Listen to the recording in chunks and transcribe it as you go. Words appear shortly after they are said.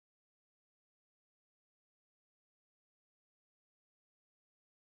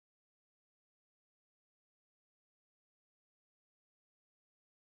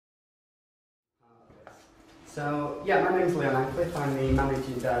So, yeah, my name's Ancliffe. I'm the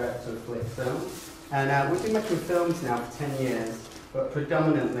Managing Director of Flix Film. And we've been making films now for 10 years, but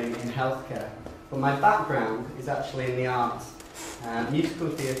predominantly in healthcare. But my background is actually in the arts, musical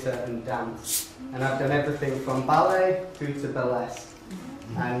theatre and dance. And I've done everything from ballet through to burlesque.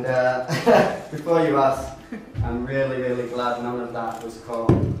 And before you ask, I'm really, really glad none of that was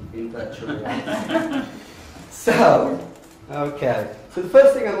caught in virtual reality. So, okay. So the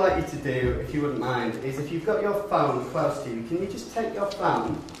first thing I'd like you to do, if you wouldn't mind, is if you've got your phone close to you, can you just take your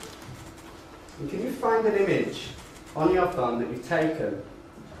phone and can you find an image on your phone that you've taken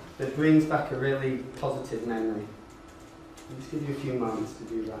that brings back a really positive memory? I'll just give you a few moments to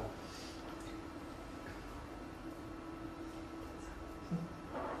do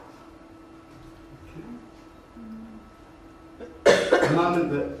that. A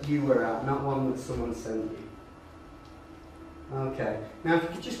moment that you were at, not one that someone sent you. Okay, now if you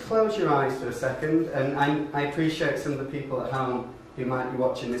could just close your eyes for a second, and I appreciate some of the people at home who might be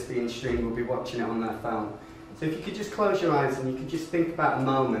watching this being streamed will be watching it on their phone. So if you could just close your eyes and you could just think about a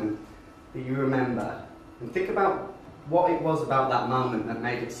moment that you remember, and think about what it was about that moment that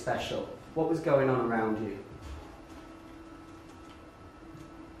made it special. What was going on around you?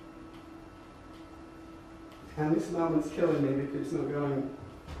 And this moment's killing me because it's not going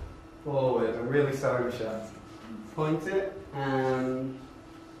forward. I'm really sorry, Michelle. Point it and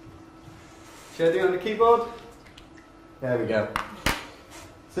should I do it on the keyboard? There we go.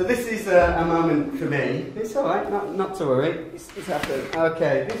 So this is a moment for me. It's alright, not to worry. It's happened.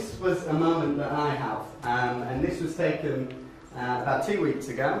 Okay, this was a moment that I have, and this was taken about 2 weeks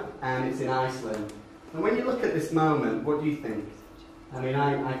ago, and it's in Iceland. And when you look at this moment, what do you think? I mean,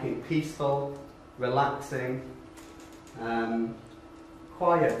 I think peaceful, relaxing,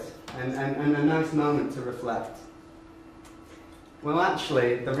 quiet, and a nice moment to reflect. Well,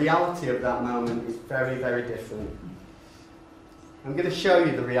 actually, the reality of that moment is very, very different. I'm going to show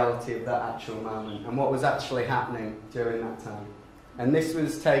you the reality of that actual moment and what was actually happening during that time. And this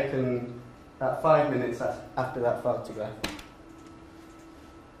was taken about 5 minutes after that photograph.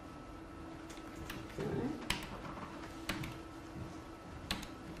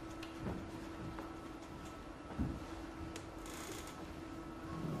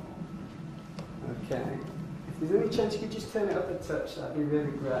 Okay. If there's any chance you could just turn it up a touch, that'd be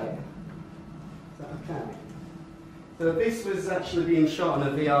really great. Is that okay? So this was actually being shot on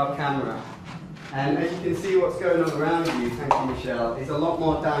a VR camera. And as you can see, what's going on around you, thank you Michelle, is a lot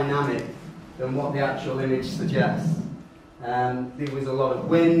more dynamic than what the actual image suggests. There was a lot of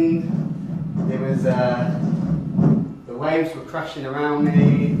wind, there was, the waves were crashing around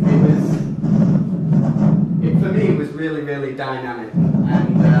me, for me it was really, really dynamic.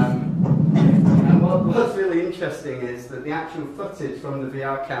 And what's really interesting is that the actual footage from the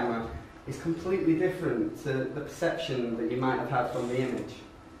VR camera is completely different to the perception that you might have had from the image.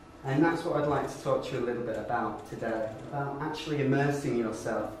 And that's what I'd like to talk to you a little bit about today, about actually immersing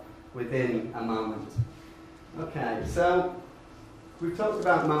yourself within a moment. Okay, so we've talked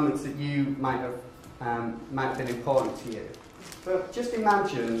about moments that you might have been important to you. But just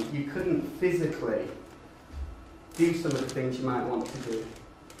imagine you couldn't physically do some of the things you might want to do.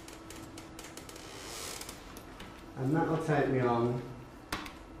 And that will take me on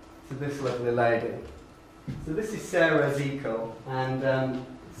to this lovely lady. So this is Sarah Ezekiel, and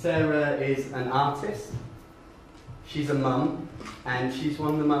Sarah is an artist, she's a mum, and she's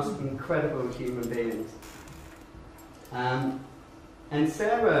one of the most incredible human beings. And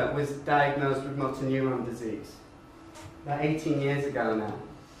Sarah was diagnosed with motor neuron disease about 18 years ago now.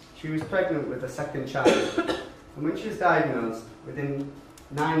 She was pregnant with a second child, and when she was diagnosed, within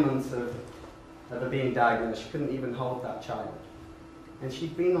 9 months of her being diagnosed, she couldn't even hold that child. And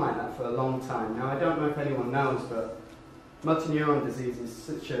she'd been like that for a long time. Now, I don't know if anyone knows, but motor neuron disease is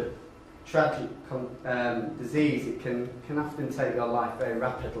such a tragic disease. It can often take your life very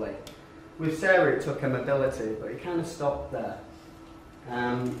rapidly. With Sarah, it took her mobility, but it kind of stopped there.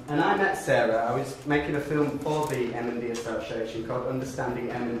 And I met Sarah. I was making a film for the M&D Association called Understanding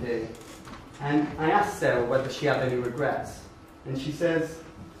M&D. And I asked Sarah whether she had any regrets. And she says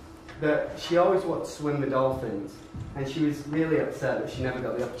that she always wanted to swim with dolphins. And she was really upset that she never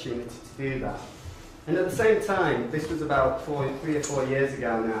got the opportunity to do that. And at the same time, this was about 3 or 4 years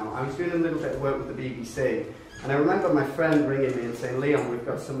ago now, I was doing a little bit of work with the BBC, and I remember my friend ringing me and saying, Leon, we've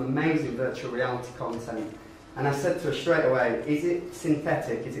got some amazing virtual reality content. And I said to her straight away, is it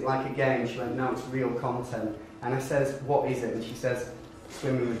synthetic? Is it like a game? She went, no, it's real content. And I says, what is it? And she says,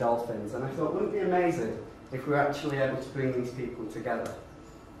 swimming with dolphins. And I thought, wouldn't it be amazing if we were actually able to bring these people together?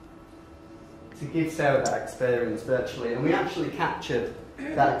 To give Sarah that experience virtually. And we actually captured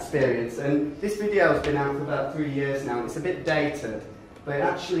that experience. And this video has been out for about 3 years now. It's a bit dated, but it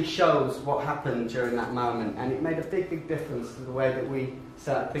actually shows what happened during that moment, and it made a big, big difference to the way that we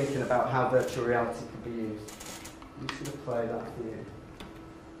started thinking about how virtual reality could be used. I'm just going to play that for you.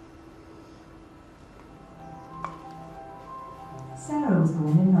 Sarah was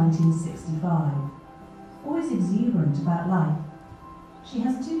born in 1965, always exuberant about life. She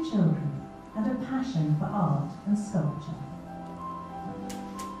has 2 children and a passion for art and sculpture.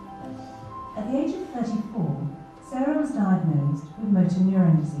 At the age of 34, Sarah was diagnosed with motor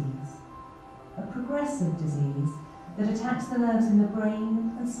neuron disease, a progressive disease that attacks the nerves in the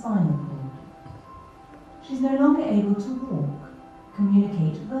brain and spinal cord. She's no longer able to walk,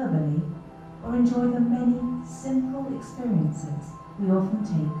 communicate verbally, or enjoy the many simple experiences we often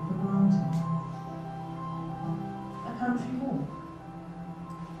take for granted. A country walk,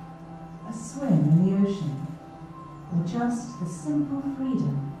 a swim in the ocean, or just the simple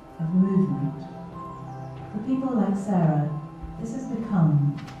freedom of movement. For people like Sarah, this has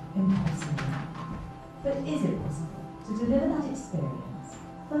become impossible. But is it possible to deliver that experience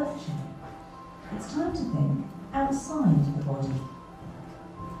virtually? It's time to think outside the body.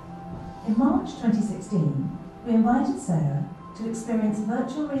 In March 2016, we invited Sarah to experience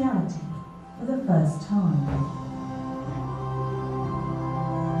virtual reality for the first time.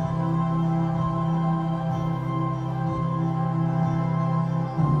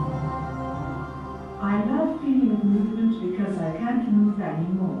 I love feeling of movement because I can't move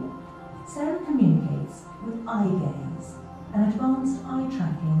anymore. Sarah communicates with eye gaze, an advanced eye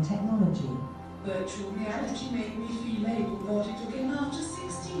tracking technology. Virtual reality made me feel able-bodied again after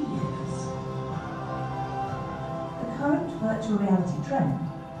 16 years. The current virtual reality trend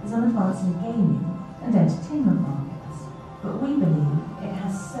is on advancing gaming and entertainment markets, but we believe it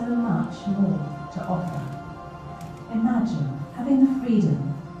has so much more to offer. Imagine having the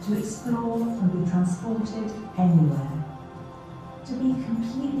freedom to explore and be transported anywhere, to be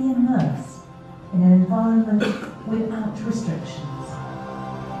completely immersed in an environment without restrictions.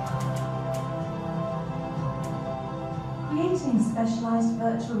 Creating specialised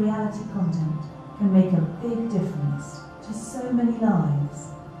virtual reality content can make a big difference to so many lives,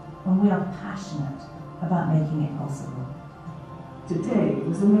 and we are passionate about making it possible. Today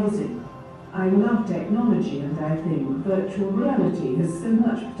was amazing. I love technology and I think virtual reality has so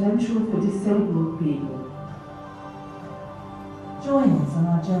much potential for disabled people. Join us on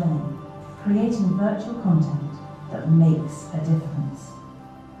our journey, creating virtual content that makes a difference.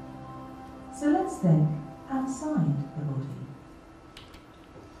 So let's think outside the body.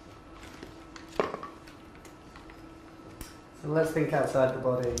 So let's think outside the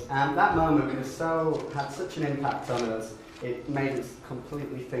body. That moment had such an impact on us. It made us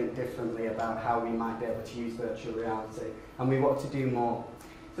completely think differently about how we might be able to use virtual reality, and we wanted to do more.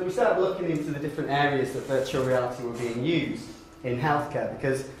 So we started looking into the different areas that virtual reality were being used in healthcare,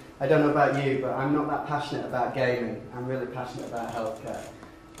 because I don't know about you, but I'm not that passionate about gaming. I'm really passionate about healthcare.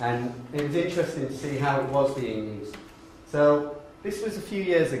 And it was interesting to see how it was being used. So this was a few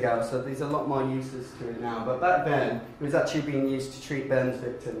years ago, so there's a lot more uses to it now, but back then it was actually being used to treat burns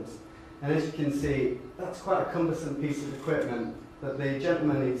victims. And as you can see, that's quite a cumbersome piece of equipment that the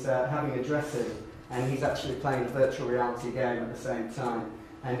gentleman is having a dressing, and he's actually playing a virtual reality game at the same time.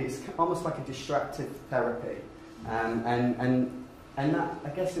 And it's almost like a distracted therapy. And that, I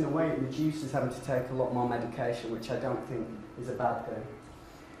guess in a way, it reduces having to take a lot more medication, which I don't think is a bad thing.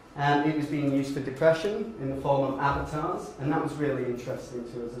 It was being used for depression in the form of avatars, and that was really interesting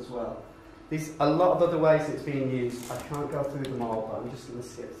to us as well. There's a lot of other ways it's being used. I can't go through them all, but I'm just going to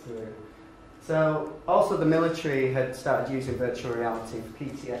skip through. So, also the military had started using virtual reality for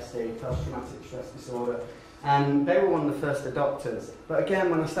PTSD, post-traumatic stress disorder, and they were one of the first adopters. But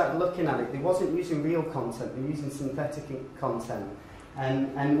again, when I started looking at it, they wasn't using real content, they were using synthetic content.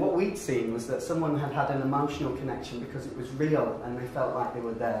 And what we'd seen was that someone had had an emotional connection because it was real and they felt like they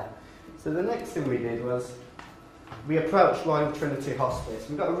were there. So the next thing we did was we approached Royal Trinity Hospice.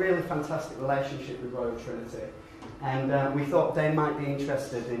 We've got a really fantastic relationship with Royal Trinity, and we thought they might be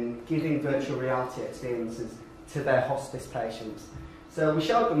interested in giving virtual reality experiences to their hospice patients. So we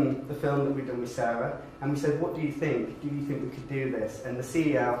showed them the film that we'd done with Sarah, and we said, what do you think? Do you think we could do this? And the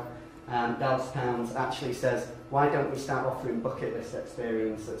CEO, Dallas Pounds, actually says, why don't we start offering bucket list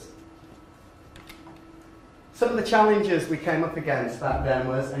experiences? Some of the challenges we came up against back then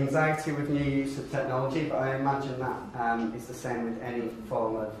was anxiety with new use of technology, but I imagine that is the same with any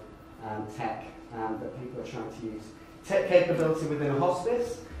form of tech that people are trying to use. Tech capability within a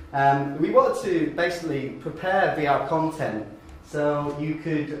hospice. We wanted to basically prepare VR content so you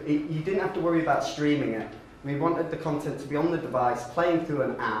didn't have to worry about streaming it. We wanted the content to be on the device, playing through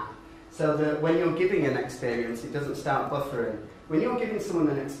an app, so that when you're giving an experience, it doesn't start buffering. When you're giving someone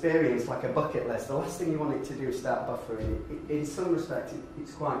an experience like a bucket list, the last thing you want it to do is start buffering. In some respects,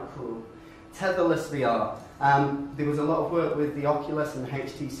 it's quite cruel. Tetherless VR. There was a lot of work with the Oculus and the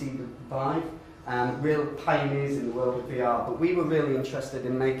HTC Vive, real pioneers in the world of VR, but we were really interested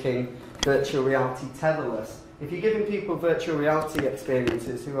in making virtual reality tetherless. If you're giving people virtual reality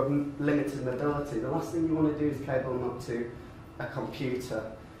experiences who have limited mobility, the last thing you want to do is cable them up to a computer.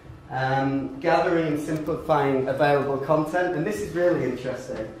 Gathering and simplifying available content, and this is really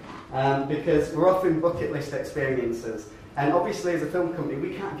interesting because we're offering bucket list experiences, and obviously as a film company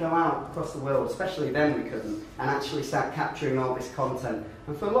we can't go out across the world, especially then we couldn't, and actually start capturing all this content.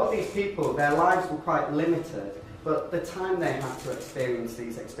 And for a lot of these people, their lives were quite limited, but the time they had to experience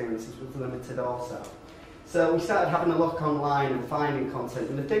these experiences was limited also. So we started having a look online and finding content,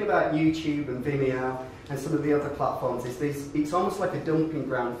 and the thing about YouTube and Vimeo and some of the other platforms is it's almost like a dumping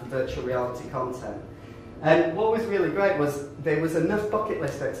ground for virtual reality content. And what was really great was there was enough bucket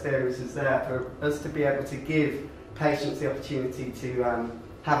list experiences there for us to be able to give patients the opportunity to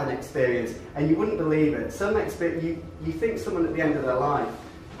have an experience. And you wouldn't believe it. Some you think someone at the end of their life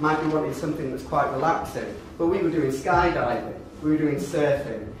might be wanting something that's quite relaxing, but we were doing skydiving, we were doing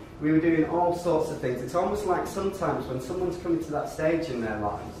surfing, we were doing all sorts of things. It's almost like sometimes when someone's coming to that stage in their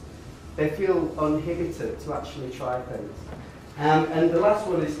lives, they feel uninhibited to actually try things. And the last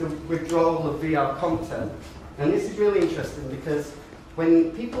one is the withdrawal of VR content. And this is really interesting because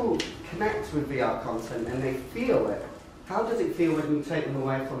when people connect with VR content and they feel it, how does it feel when you take them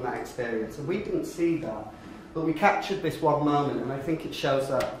away from that experience? And we didn't see that, but we captured this one moment, and I think it shows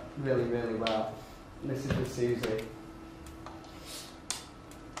that really, really well. And this is with Susie.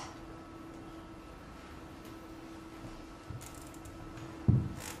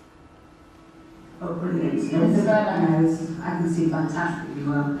 Oh, brilliant. Yes, I can see fantastically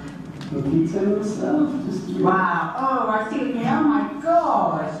well. Can you tell yourself? Wow. Oh, I see it now. Oh my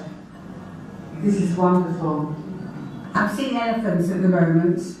God. This is wonderful. I'm seeing elephants at the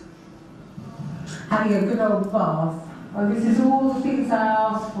moment, having a good old bath. Oh, this is all the things I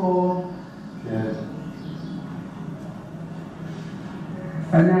asked for. Good.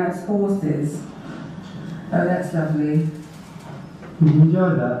 And now it's horses. Oh, that's lovely. Did you enjoy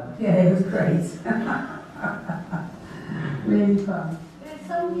that? Yeah, it was great. Really fun. There's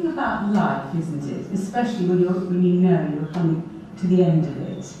something about life, isn't it? Especially when you know you're coming to the end of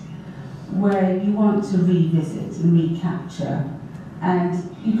it, where you want to revisit and recapture,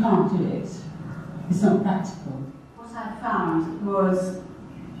 and you can't do it. It's not practical. What I found was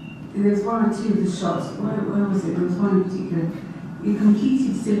there's one or two of the shots. Where was it? There was one in particular. You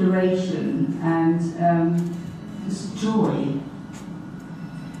complete exhilaration and just joy.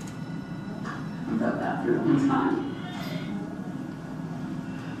 I've got that for a long time.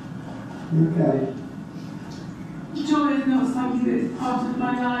 Okay. Joy is not something that's part of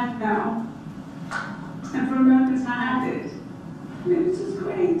my life now. And for a moment I had it. And it was just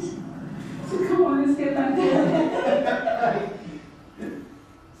great. So come on, let's get back there.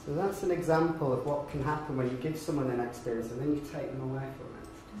 So that's an example of what can happen when you give someone an experience and then you take them away from it.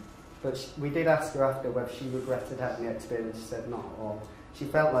 But we did ask her after whether she regretted having the experience. She said not, or she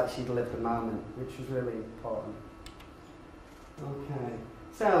felt like she'd lived the moment, which was really important. Okay,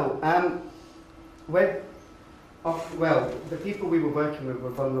 so the people we were working with were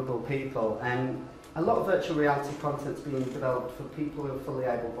vulnerable people, and a lot of virtual reality content's being developed for people who are fully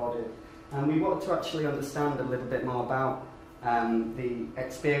able-bodied. And we wanted to actually understand a little bit more about the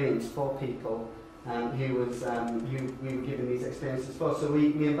experience for people who we were giving these experiences for. So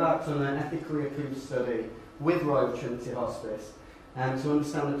we embarked on an ethically approved study with Royal Trinity Hospice to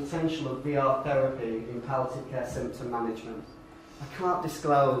understand the potential of VR therapy in palliative care symptom management. I can't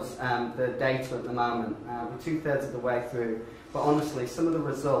disclose the data at the moment. We're 2/3 of the way through, but honestly, some of the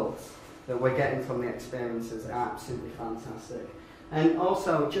results that we're getting from the experiences are absolutely fantastic. And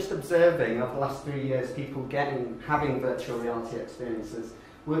also, just observing over the last 3 years, people having virtual reality experiences,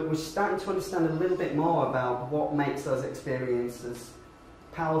 we're starting to understand a little bit more about what makes those experiences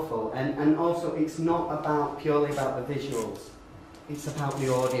powerful. And also, it's not purely about the visuals. It's about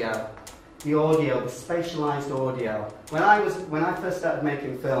the audio. The audio, the spatialized audio. When I first started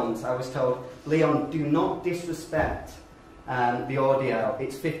making films, I was told, Leon, do not disrespect the audio.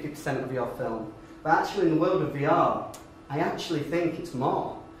 It's 50% of your film. But actually, in the world of VR, I actually think it's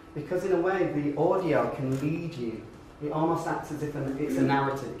more. Because in a way, the audio can lead you. It almost acts as if it's a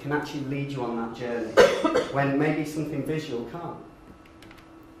narrative. It can actually lead you on that journey, when maybe something visual can't.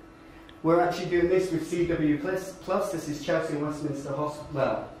 We're actually doing this with CW+. This is Chelsea and Westminster Hospital.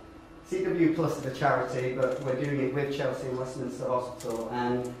 Well, CW Plus is a charity, but we're doing it with Chelsea and Westminster Hospital,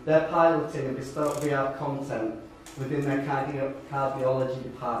 and they're piloting a bespoke VR content within their cardiology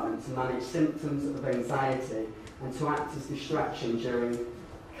department to manage symptoms of anxiety and to act as distraction during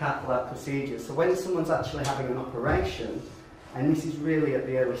cath lab procedures. So when someone's actually having an operation, and this is really at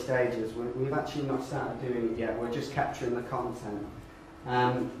the early stages, we've actually not started doing it yet, we're just capturing the content.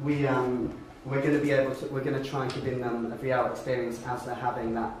 We're going to be able to, we're going to try and give them a VR experience as they're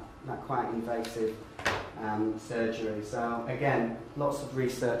having that quite invasive surgery. So again, lots of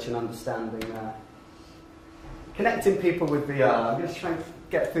research and understanding there. Connecting people with VR, I'm going to try and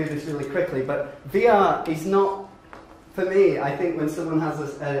get through this really quickly, but VR is not, for me, I think when someone has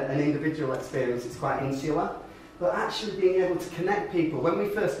an individual experience, it's quite insular. But actually being able to connect people, when we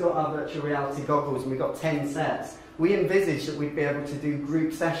first got our virtual reality goggles and we got 10 sets, we envisaged that we'd be able to do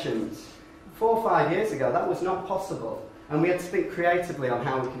group sessions. 4 or 5 years ago, that was not possible. And we had to think creatively on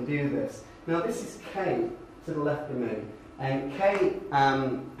how we can do this. Now this is Kate to the left of me. And Kate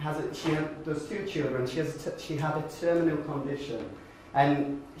does 2 children. She had a terminal condition.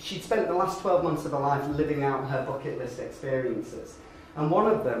 And she'd spent the last 12 months of her life living out her bucket list experiences. And one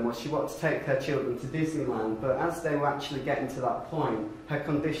of them was she wanted to take her children to Disneyland, but as they were actually getting to that point, her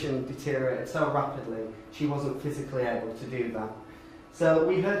condition deteriorated so rapidly, she wasn't physically able to do that. So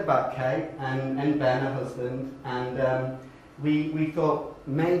we heard about Kate and Ben, her husband, and we thought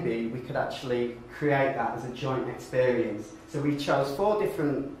maybe we could actually create that as a joint experience. So we chose 4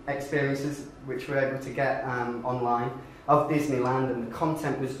 different experiences which we were able to get online of Disneyland, and the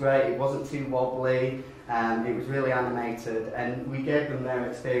content was great, it wasn't too wobbly, it was really animated, and we gave them their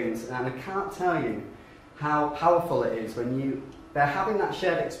experience. And I can't tell you how powerful it is when they're having that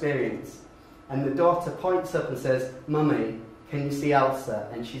shared experience, and the daughter points up and says, "Mummy, can you see Elsa?"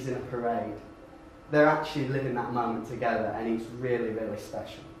 and she's in a parade. They're actually living that moment together, and it's really, really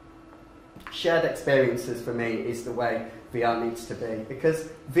special. Shared experiences for me is the way VR needs to be, because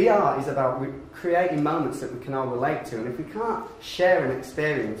VR is about creating moments that we can all relate to, and if we can't share an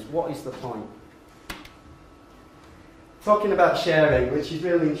experience, what is the point? Talking about sharing, which is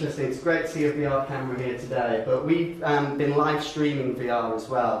really interesting, it's great to see a VR camera here today, but we've been live streaming VR as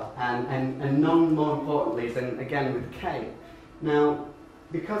well, and none more importantly than, again, with Kate. Now,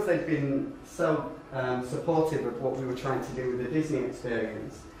 because they've been so supportive of what we were trying to do with the Disney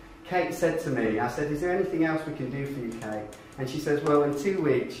experience, Kate said to me, I said, "Is there anything else we can do for you, Kate?" And she says, "Well, in 2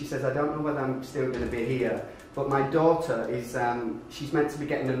 weeks," she says, "I don't know whether I'm still going to be here, but my daughter is, she's meant to be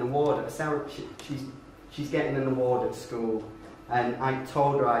getting an award at she's getting an award at school, and I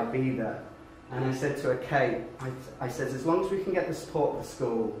told her I'd be there." And I said to her, "Kate," I said, "as long as we can get the support of the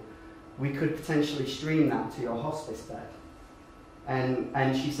school, we could potentially stream that to your hospice bed."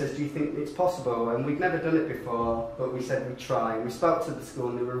 And she says, "Do you think it's possible?" And we'd never done it before, but we said we'd try. And we spoke to the school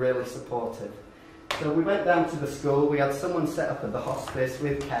and they were really supportive. So we went down to the school, we had someone set up at the hospice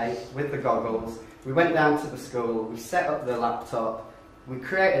with Kate, with the goggles. We went down to the school, we set up the laptop, we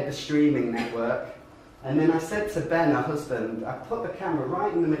created the streaming network, and then I said to Ben, her husband, I put the camera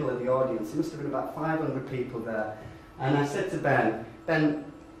right in the middle of the audience. There must have been about 500 people there. And I said to Ben,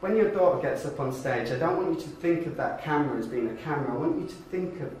 when your daughter gets up on stage, I don't want you to think of that camera as being a camera. I want you to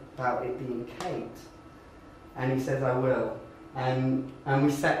think about it being Kate. And he says, "I will." And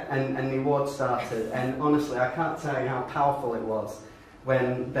the award started. And honestly, I can't tell you how powerful it was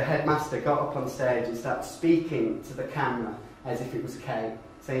when the headmaster got up on stage and started speaking to the camera as if it was Kate,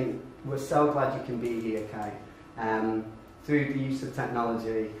 saying, "We're so glad you can be here, Kate." Through the use of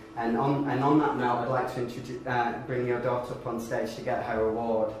technology. And on that note, I'd like to bring your daughter up on stage to get her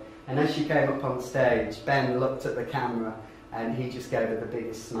award. And as she came up on stage, Ben looked at the camera and he just gave her the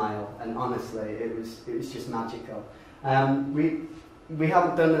biggest smile. And honestly, it was just magical. We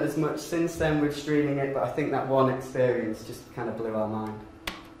haven't done it as much since then with streaming it, but I think that one experience just kind of blew our mind.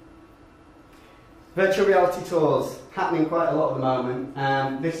 Virtual reality tours, happening quite a lot at the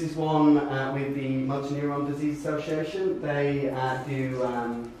moment. This is one with the Motor Neuron Disease Association. They do,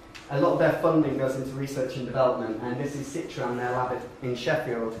 a lot of their funding goes into research and development, and this is Citron, their lab in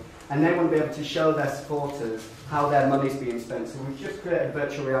Sheffield. And they want to be able to show their supporters how their money's being spent. So we've just created a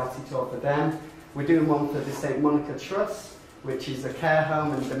virtual reality tour for them. We're doing one for the St Monica Trust, which is a care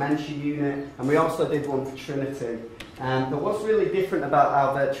home and dementia unit, and we also did one for Trinity. But what's really different about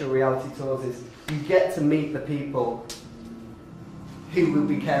our virtual reality tours is you get to meet the people who will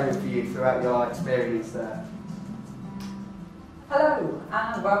be caring for you throughout your experience there. Hello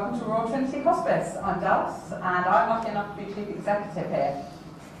and welcome to Royal Trinity Hospice. I'm Dallas and I'm lucky enough to be Chief Executive here.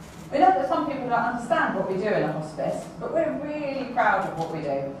 We know that some people don't understand what we do in a hospice, but we're really proud of what we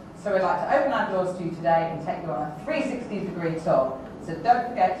do. So we'd like to open our doors to you today and take you on a 360-degree tour so don't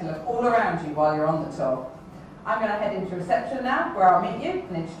forget to look all around you while you're on the tour. I'm going to head into reception now, where I'll meet you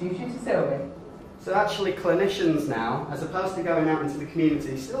and introduce you to Sylvie. So actually clinicians now, as opposed to going out into the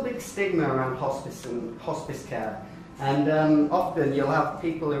community, still a big stigma around hospice and hospice care. And often you'll have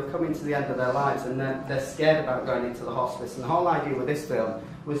people who are coming to the end of their lives and they're scared about going into the hospice. And the whole idea with this film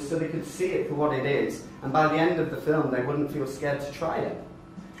was so they could see it for what it is. And by the end of the film, they wouldn't feel scared to try it.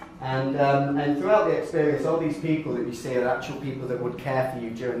 And throughout the experience, all these people that you see are actual people that would care for you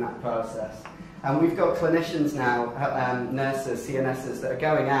during that process. And we've got clinicians now, nurses, CNSs, that are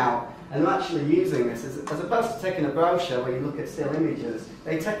going out and they're actually using this as opposed to taking a brochure where you look at still images.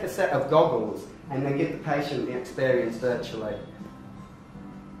 They take a set of goggles and they give the patient the experience virtually.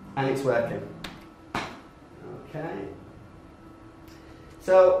 And it's working. Okay.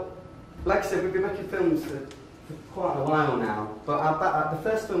 So, like I said, we've been making films for quite a while now, but the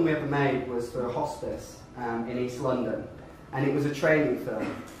first film we ever made was for a hospice in East London, and it was a training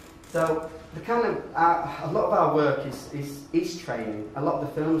film. So the kind of a lot of our work is training. A lot of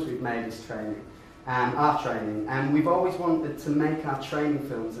the films we've made is training, our training, and we've always wanted to make our training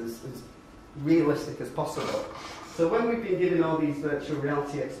films as realistic as possible. So when we've been giving all these virtual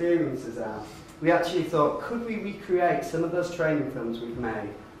reality experiences out, we actually thought, could we recreate some of those training films we've made,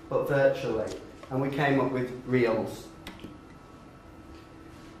 but virtually? And we came up with Reels.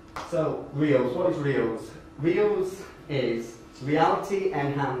 So, Reels, what is Reels? Reels is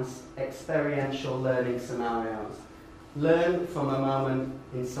reality-enhanced experiential learning scenarios. Learn from a moment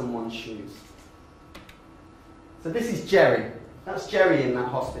in someone's shoes. So this is Jerry. That's Jerry in that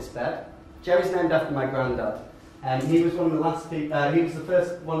hospice bed. Jerry's named after my granddad. And he was one of the last people, he was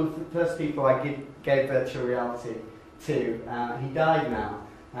one of the first people I gave virtual reality to. He died now.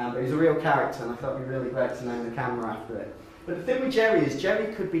 But he's a real character, and I thought it'd be really great to name the camera after it. But the thing with Jerry is,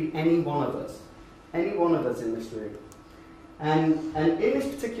 Jerry could be any one of us in this room. And in this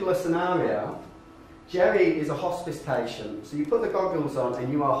particular scenario, Jerry is a hospice patient. So you put the goggles on,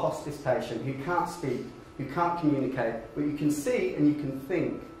 and you are a hospice patient who can't speak, who can't communicate, but you can see and you can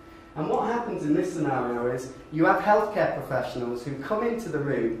think. And what happens in this scenario is, you have healthcare professionals who come into the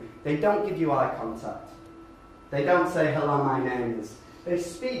room, they don't give you eye contact. They don't say, hello, my name is. They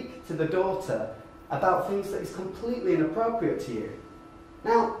speak to the daughter about things that is completely inappropriate to you.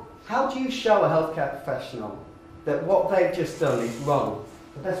 Now, how do you show a healthcare professional that what they've just done is wrong?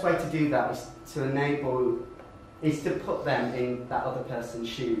 The best way to do that is to put them in that other person's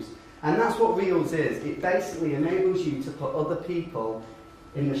shoes. And that's what Reels is. It basically enables you to put other people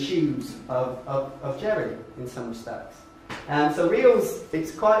in the shoes of Jerry, in some respects. So Reels, it's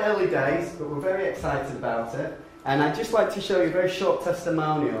quite early days, but we're very excited about it. And I'd just like to show you a very short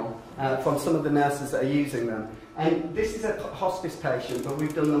testimonial from some of the nurses that are using them. And this is a hospice patient, but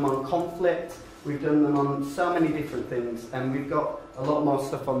we've done them on conflict, we've done them on so many different things, and we've got a lot more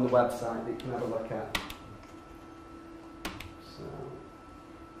stuff on the website that you can have a look at.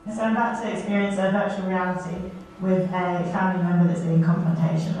 So I'm about to experience a virtual reality with a family member that's in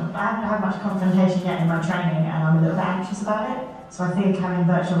confrontation. I haven't had much confrontation yet in my training, and I'm a little bit anxious about it, so I think having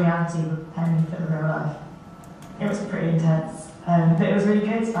virtual reality would prepare me for the real life. It was pretty intense, but it was really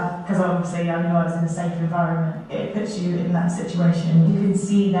good because obviously I knew I was in a safe environment. It puts you in that situation. You can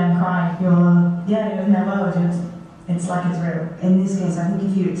see them crying. You're in their world. It's like it's real. In this case, I think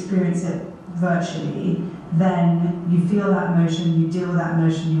if you experience it virtually, then you feel that emotion, you deal with that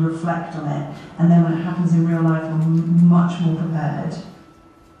emotion, you reflect on it, and then when it happens in real life, you're much more prepared.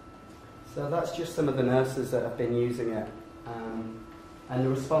 So that's just some of the nurses that have been using it. And the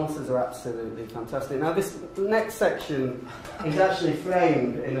responses are absolutely fantastic. Now this next section is actually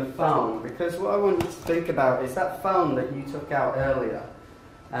framed in a phone, because what I want you to think about is that phone that you took out earlier,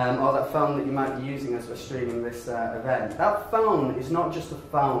 or that phone that you might be using as we're streaming this event. That phone is not just a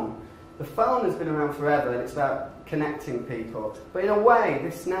phone. The phone has been around forever, and it's about connecting people. But in a way,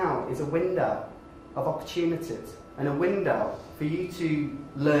 this now is a window of opportunities, and a window for you to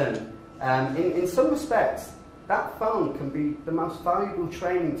learn. In some respects, that phone can be the most valuable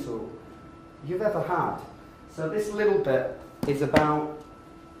training tool you've ever had. So this little bit is about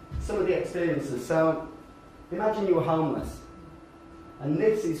some of the experiences. So imagine you were homeless, and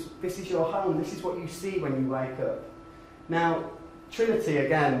this is your home. This is what you see when you wake up. Now, Trinity,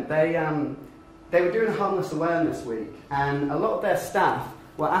 again, they were doing a homeless awareness week, and a lot of their staff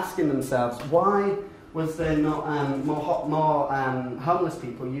were asking themselves, why was there not more homeless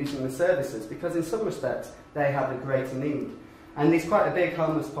people using the services? Because in some respects, they have a greater need. And there's quite a big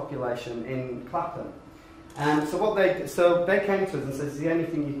homeless population in Clapham. So they came to us and said, is there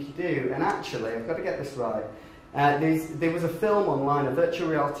anything you could do? And actually, I've got to get this right, There was a film online, a virtual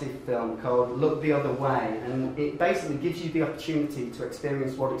reality film called Look the Other Way, and it basically gives you the opportunity to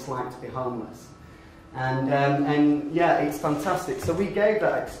experience what it's like to be homeless. And yeah, it's fantastic. So we gave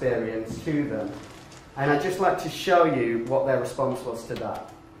that experience to them, and I'd just like to show you what their response was to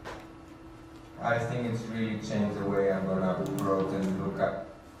that. I think it's really changed the way I'm gonna approach and look at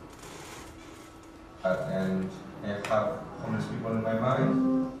and have homeless people in my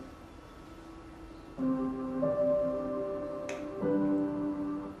mind.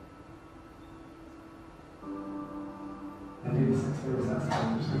 And this experience, that's what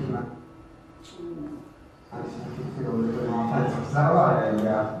I'm just looking at. I just feel a little bit more offensive. Is that right?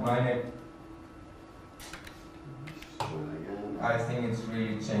 Yeah, my name. I think it's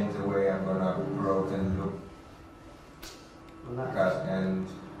really changed the way I'm gonna approach and look at and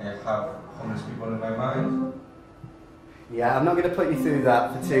have homeless people in my mind. Yeah, I'm not going to put you through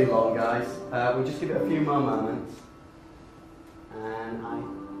that for too long, guys. We'll just give it a few more moments. And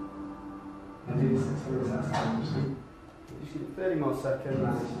this experience, that's just give it 30 more seconds.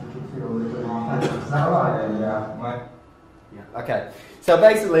 I just feel a little bit more offensive. Is that right? Yeah. Yeah. Okay. So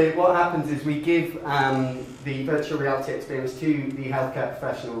basically, what happens is we give the virtual reality experience to the healthcare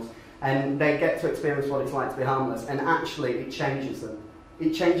professionals, and they get to experience what it's like to be homeless. And actually, it changes them.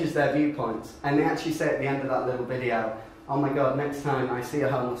 It changes their viewpoints. And they actually say at the end of that little video, "Oh my God, next time I see a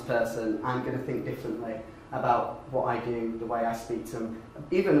homeless person, I'm going to think differently about what I do, the way I speak to them,"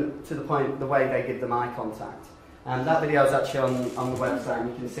 even to the point the way they give them eye contact. And that video is actually on the website, and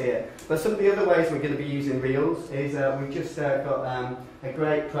you can see it. But some of the other ways we're going to be using Reels is we've just got a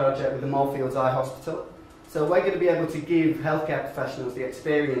great project with the Moorfields Eye Hospital. So we're going to be able to give healthcare professionals the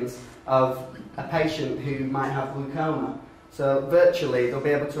experience of a patient who might have glaucoma. So virtually, they'll be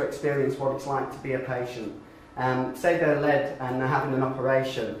able to experience what it's like to be a patient. Say they're led and they're having an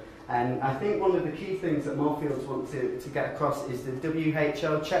operation. And I think one of the key things that Moorfields want to get across is the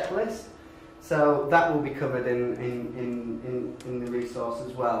WHO checklist. So that will be covered in the resource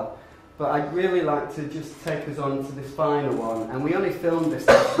as well. But I'd really like to just take us on to this final one. And we only filmed this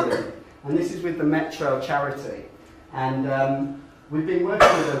last week. And this is with the Metro charity. And we've been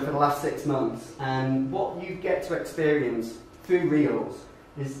working with them for the last 6 months. And what you get to experience through Reels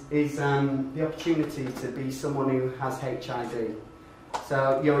is the opportunity to be someone who has HIV.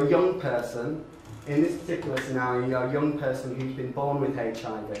 So you're a young person. In this particular scenario, you're a young person who's been born with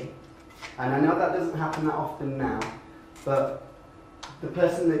HIV. And I know that doesn't happen that often now, but the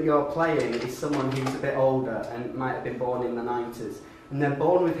person that you're playing is someone who's a bit older and might have been born in the 90s. And they're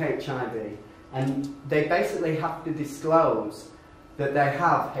born with HIV, and they basically have to disclose that they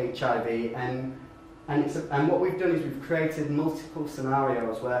have HIV. And what we've done is we've created multiple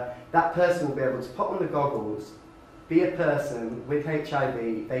scenarios where that person will be able to put on the goggles, be a person with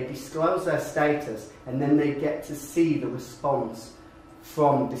HIV, they disclose their status, and then they get to see the response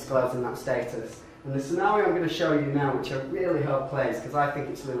from disclosing that status. And the scenario I'm going to show you now, which I really hope plays because I think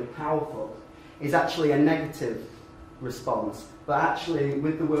it's really powerful, is actually a negative response. But actually,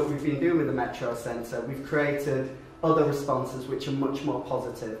 with the work we've been doing with the Metro Centre, we've created other responses which are much more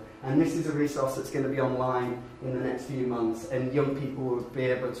positive. And this is a resource that's going to be online in the next few months, and young people will be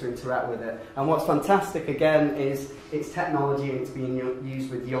able to interact with it. And what's fantastic, again, is it's technology and it's being used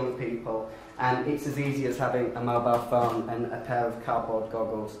with young people. And it's as easy as having a mobile phone and a pair of cardboard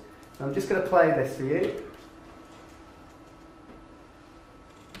goggles. So I'm just going to play this for you.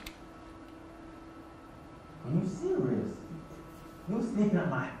 Are you serious? You're sleeping at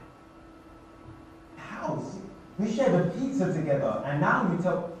my house. We shared a pizza together, and now you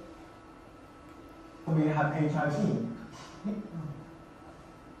tell me you have HIV. Are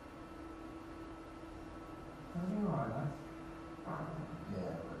you alright, guys?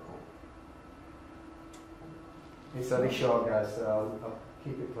 Yeah. It's only short, guys, so I'll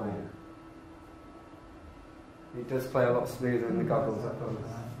keep it playing. It does play a lot smoother in the goggles, I promise.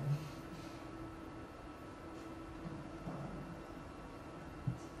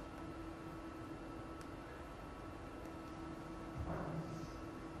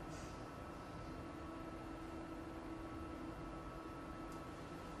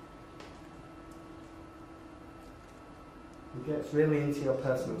 It gets really into your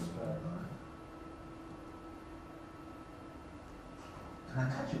personal space. Can I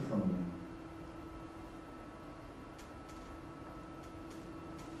catch it from you?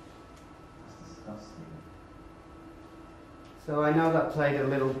 That's disgusting. So I know that played a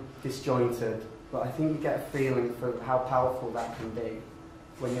little disjointed, but I think you get a feeling for how powerful that can be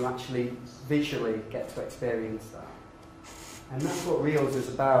when you actually visually get to experience that. And that's what Reels is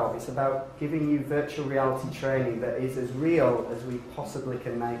about. It's about giving you virtual reality training that is as real as we possibly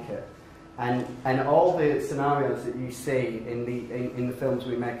can make it. And all the scenarios that you see in the films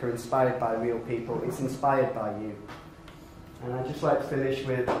we make are inspired by real people. It's inspired by you. And I'd just like to finish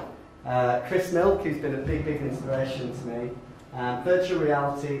with Chris Milk, who's been a big, big inspiration to me. Virtual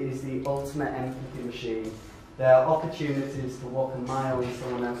reality is the ultimate empathy machine. There are opportunities to walk a mile in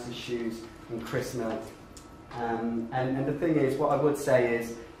someone else's shoes in Chris Milk. And the thing is, what I would say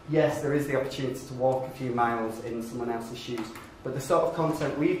is, yes, there is the opportunity to walk a few miles in someone else's shoes, but the sort of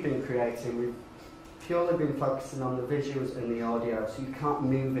content we've been creating, we've purely been focusing on the visuals and the audio, so you can't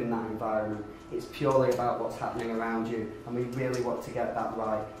move in that environment. It's purely about what's happening around you, and we really want to get that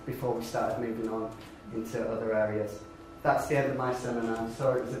right before we started moving on into other areas. That's the end of my seminar. I'm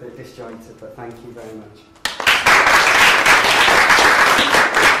sorry it was a bit disjointed, but thank you very much.